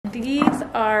These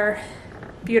are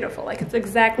beautiful. Like, it's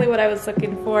exactly what I was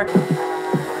looking for.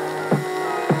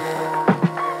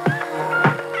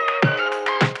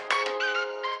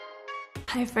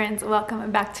 Hi friends, welcome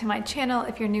back to my channel.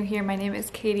 If you're new here, my name is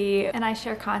Katie and I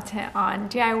share content on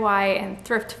DIY and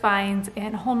thrift finds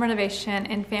and home renovation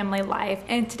and family life.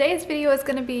 And today's video is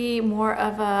going to be more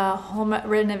of a home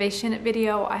renovation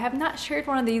video. I have not shared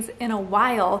one of these in a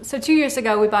while. So 2 years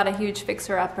ago, we bought a huge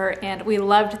fixer-upper and we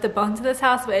loved the bones of this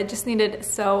house, but it just needed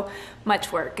so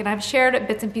much work. And I've shared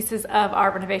bits and pieces of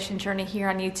our renovation journey here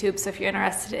on YouTube, so if you're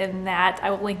interested in that, I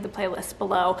will link the playlist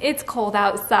below. It's cold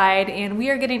outside and we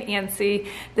are getting antsy.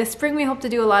 This spring we hope to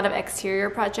do a lot of exterior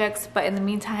projects, but in the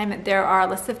meantime there are a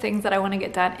list of things that I want to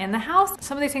get done in the house.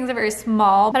 Some of these things are very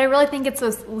small, but I really think it's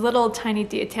those little tiny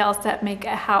details that make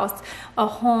a house a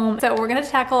home. So we're going to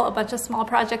tackle a bunch of small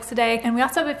projects today, and we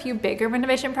also have a few bigger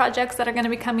renovation projects that are going to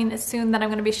be coming soon that I'm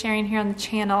going to be sharing here on the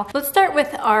channel. Let's start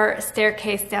with our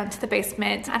staircase down to the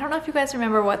basement. I don't know if you guys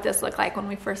remember what this looked like when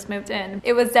we first moved in.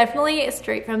 It was definitely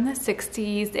straight from the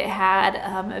 60s. It had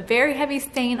a very heavy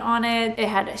stain on it. It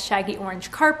had a shaggy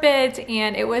orange carpet,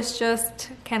 and it was just,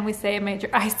 can we say, a major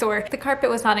eyesore. The carpet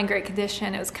was not in great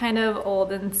condition. It was kind of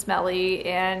old and smelly,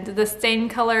 and the stain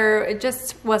color, it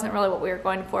just wasn't really what we were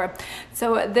going for.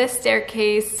 So this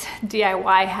staircase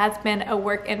DIY has been a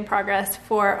work in progress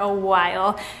for a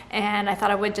while, and I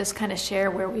thought I would just kind of share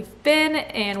where we've been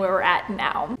and where we're at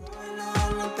now.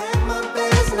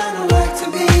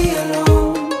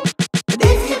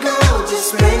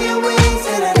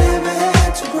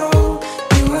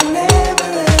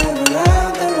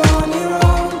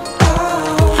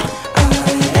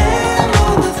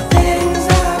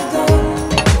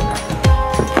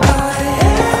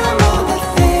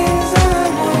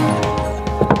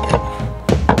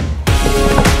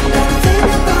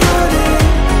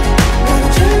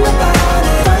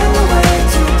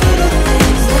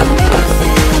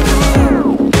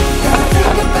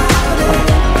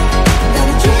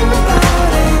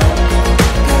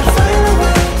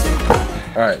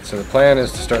 Alright, so the plan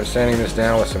is to start sanding this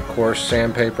down with some coarse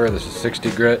sandpaper. This is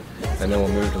 60 grit, and then we'll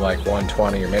move to like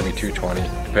 120 or maybe 220,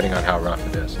 depending on how rough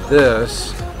it is.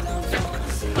 This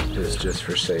is just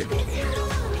for safety.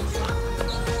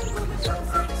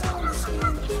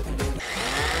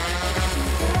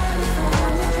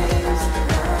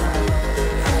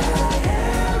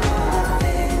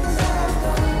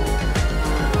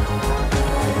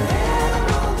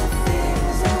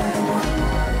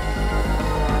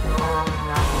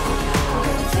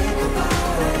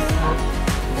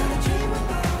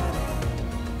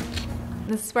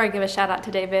 This is where I give a shout out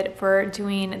to David for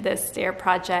doing this stair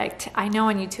project. I know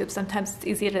on YouTube sometimes it's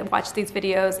easy to watch these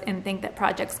videos and think that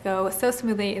projects go so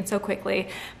smoothly and so quickly,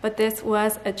 but this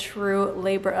was a true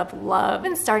labor of love.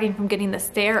 And starting from getting the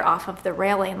stair off of the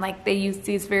railing, like they used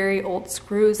these very old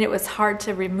screws. It was hard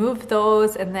to remove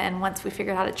those, and then once we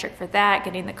figured out a trick for that,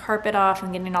 getting the carpet off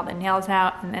and getting all the nails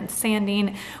out and then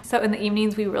sanding. So in the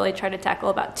evenings we really tried to tackle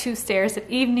about 2 stairs an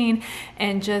evening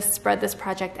and just spread this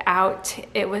project out.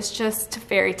 It was just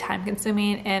very time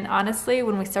consuming, and honestly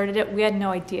when we started it we had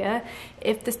no idea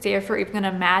if the stairs were even going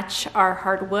to match our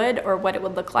hardwood or what it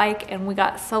would look like, and we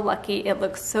got so lucky. It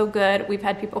looks so good. We've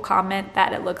had people comment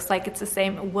that it looks like it's the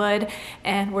same wood,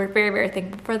 and we're very, very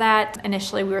thankful for that.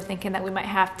 Initially we were thinking that we might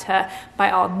have to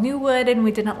buy all new wood, and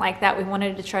we didn't like that. We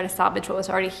wanted to try to salvage what was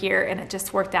already here, and it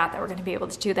just worked out that we're going to be able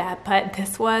to do that. But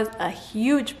this was a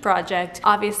huge project.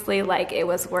 Obviously, like, it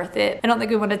was worth it. I don't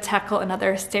think we want to tackle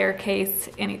another staircase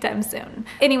anytime soon.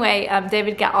 Anyway,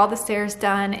 David got all the stairs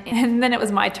done, and then it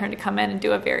was my turn to come in and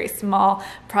do a very small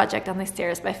project on the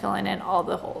stairs by filling in all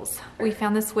the holes. We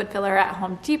found this wood filler at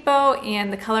Home Depot,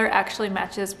 and the color actually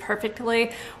matches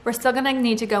perfectly. We're still gonna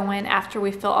need to go in after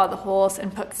we fill all the holes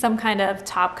and put some kind of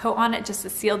top coat on it just to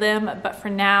seal them, but for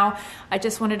now I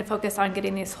just wanted to focus on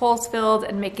getting these holes filled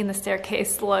and making the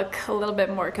staircase look a little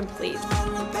bit more complete.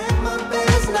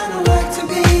 About it.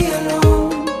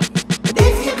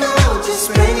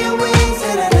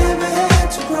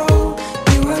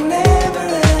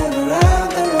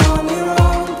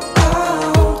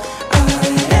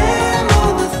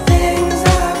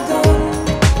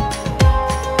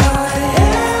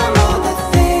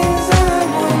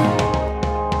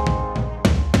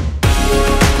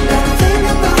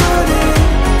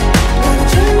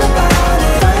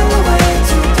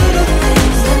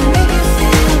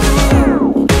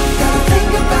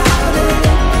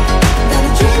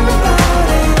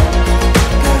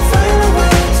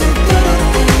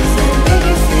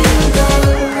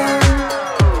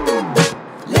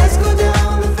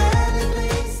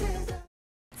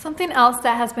 else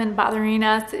that has been bothering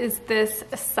us is this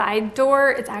side door.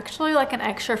 It's actually like an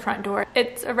extra front door.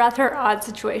 It's a rather odd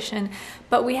situation,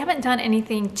 but we haven't done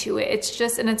anything to it. It's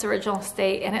just in its original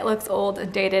state and it looks old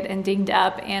and dated and dinged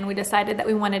up, and we decided that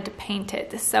we wanted to paint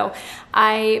it. So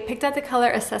I picked out the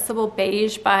color Accessible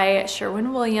Beige by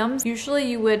Sherwin-Williams. Usually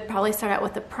you would probably start out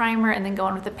with a primer and then go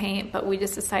on with the paint, but we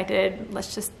just decided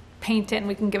let's just paint it and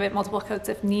we can give it multiple coats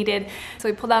if needed. So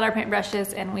we pulled out our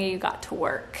paintbrushes and we got to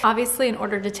work. Obviously, in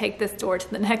order to take this door to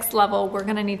the next level, we're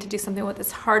gonna need to do something with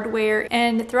this hardware.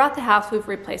 And throughout the house, we've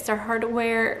replaced our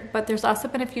hardware, but there's also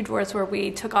been a few doors where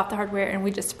we took off the hardware and we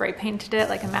just spray painted it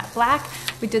like a matte black.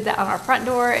 We did that on our front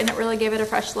door and it really gave it a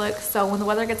fresh look. So when the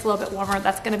weather gets a little bit warmer,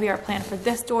 that's gonna be our plan for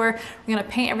this door. We're gonna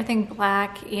paint everything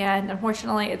black, and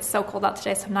unfortunately, it's so cold out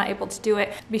today, so I'm not able to do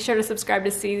it. Be sure to subscribe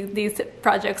to see these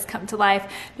projects come to life,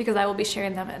 because I will be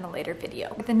sharing them in a later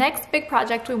video. The next big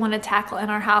project we want to tackle in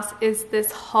our house is this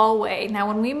hallway. Now,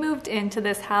 when we moved into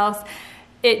this house,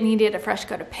 it needed a fresh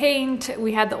coat of paint.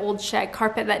 We had the old shed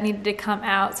carpet that needed to come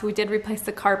out, so we did replace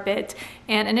the carpet.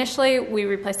 And initially, we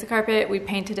replaced the carpet, we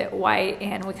painted it white,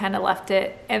 and we kind of left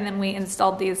it. And then we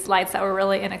installed these lights that were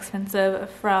really inexpensive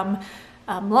from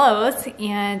Lowe's,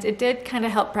 and it did kind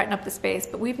of help brighten up the space,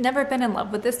 but we've never been in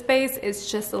love with this space. It's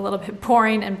just a little bit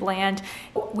boring and bland.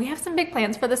 We have some big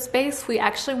plans for the space. We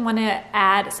actually want to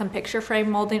add some picture frame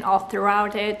molding all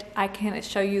throughout it. I can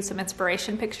show you some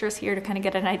inspiration pictures here to kind of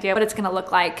get an idea what it's going to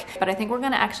look like, but I think we're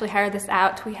going to actually hire this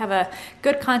out. We have a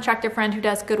good contractor friend who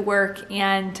does good work,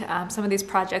 and some of these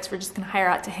projects we're just going to hire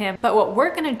out to him. But what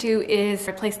we're going to do is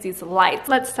replace these lights.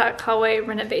 Let's talk hallway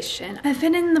renovation. I've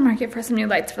been in the market for some new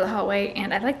lights for the hallway,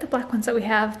 and I like the black ones that we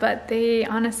have, but they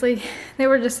honestly, they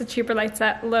were just the cheaper lights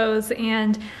at Lowe's,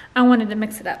 and I wanted to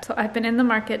mix it up. So I've been in the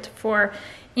market for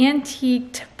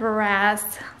antiqued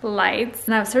brass lights,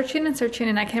 and I was searching and searching,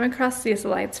 and I came across these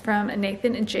lights from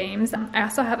Nathan James. I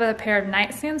also have a pair of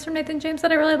nightstands from Nathan James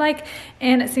that I really like,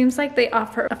 and it seems like they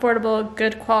offer affordable,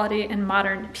 good quality, and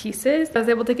modern pieces. I was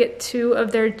able to get 2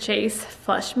 of their Jace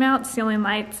flush mount ceiling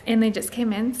lights, and they just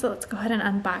came in, so let's go ahead and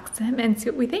unbox them and see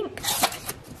what we think.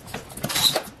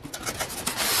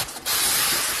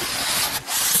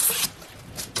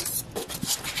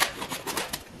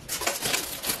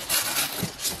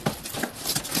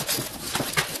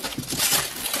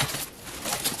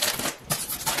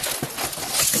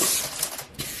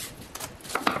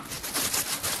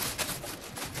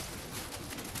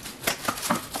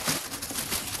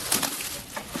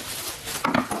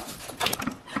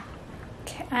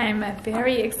 I'm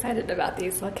very excited about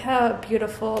these. Look how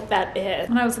beautiful that is.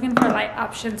 When I was looking for light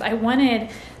options, I wanted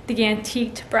the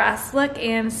antiqued brass look,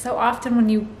 and so often when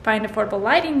you find affordable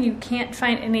lighting, you can't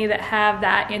find any that have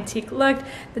that antique look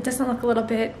that doesn't look a little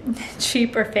bit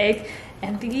cheap or fake.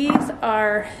 And these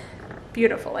are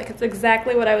beautiful. Like, it's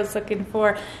exactly what I was looking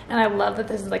for, and I love that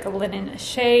this is like a linen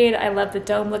shade. I love the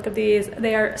dome look of these.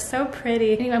 They are so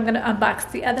pretty. Anyway, I'm gonna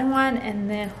unbox the other one, and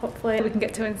then hopefully we can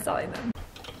get to installing them.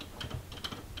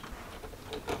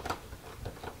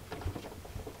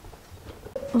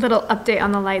 Little update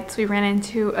on the lights. We ran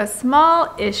into a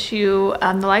small issue.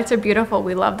 The lights are beautiful.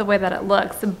 We love the way that it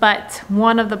looks, but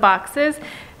one of the boxes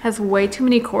has way too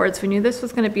many cords. We knew this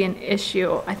was going to be an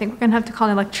issue. I think we're going to have to call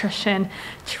an electrician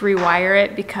to rewire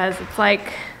it, because it's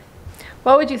like,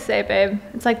 what would you say, babe?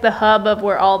 It's like the hub of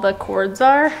where all the cords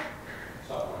are.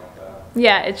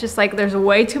 Yeah, it's just like there's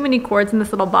way too many cords in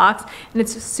this little box, and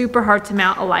it's super hard to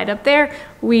mount a light up there.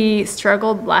 We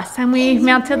struggled last time we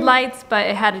mounted lights, but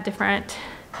it had a different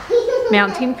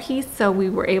mounting piece, so we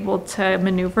were able to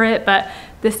maneuver it, but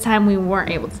this time we weren't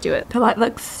able to do it. The light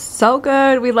looks so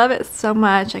good. We love it so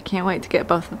much. I can't wait to get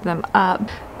both of them up.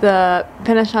 The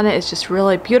finish on it is just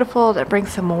really beautiful. It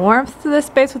brings some warmth to this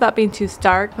space without being too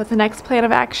stark. But the next plan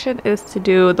of action is to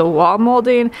do the wall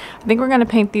molding. I think we're going to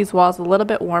paint these walls a little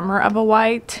bit warmer of a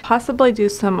white. Possibly do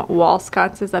some wall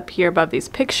sconces up here above these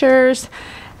pictures.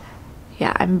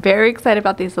 Yeah, I'm very excited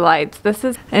about these lights. This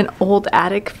is an old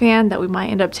attic fan that we might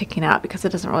end up taking out because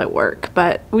it doesn't really work,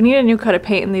 but we need a new coat of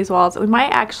paint in these walls. We might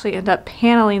actually end up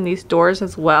paneling these doors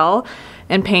as well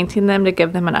and painting them to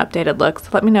give them an updated look. So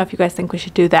let me know if you guys think we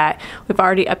should do that. We've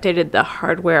already updated the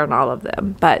hardware on all of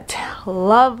them, but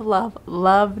love, love,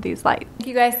 love these lights. Thank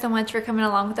you guys so much for coming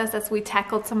along with us as we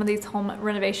tackled some of these home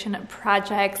renovation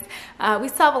projects. We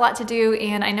still have a lot to do,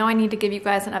 and I know I need to give you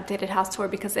guys an updated house tour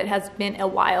because it has been a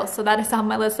while. So that is That's on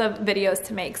my list of videos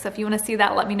to make. So if you want to see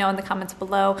that, let me know in the comments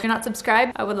below. If you're not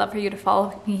subscribed, I would love for you to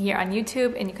follow me here on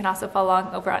YouTube, and you can also follow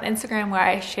along over on Instagram, where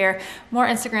I share more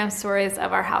Instagram stories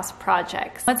of our house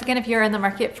projects. Once again, if you're in the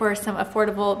market for some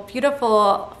affordable,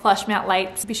 beautiful flush mount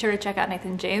lights, be sure to check out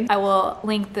Nathan James. I will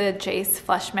link the Jace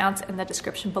flush mounts in the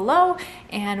description below.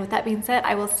 And with that being said,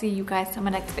 I will see you guys in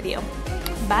my next video.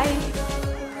 Bye.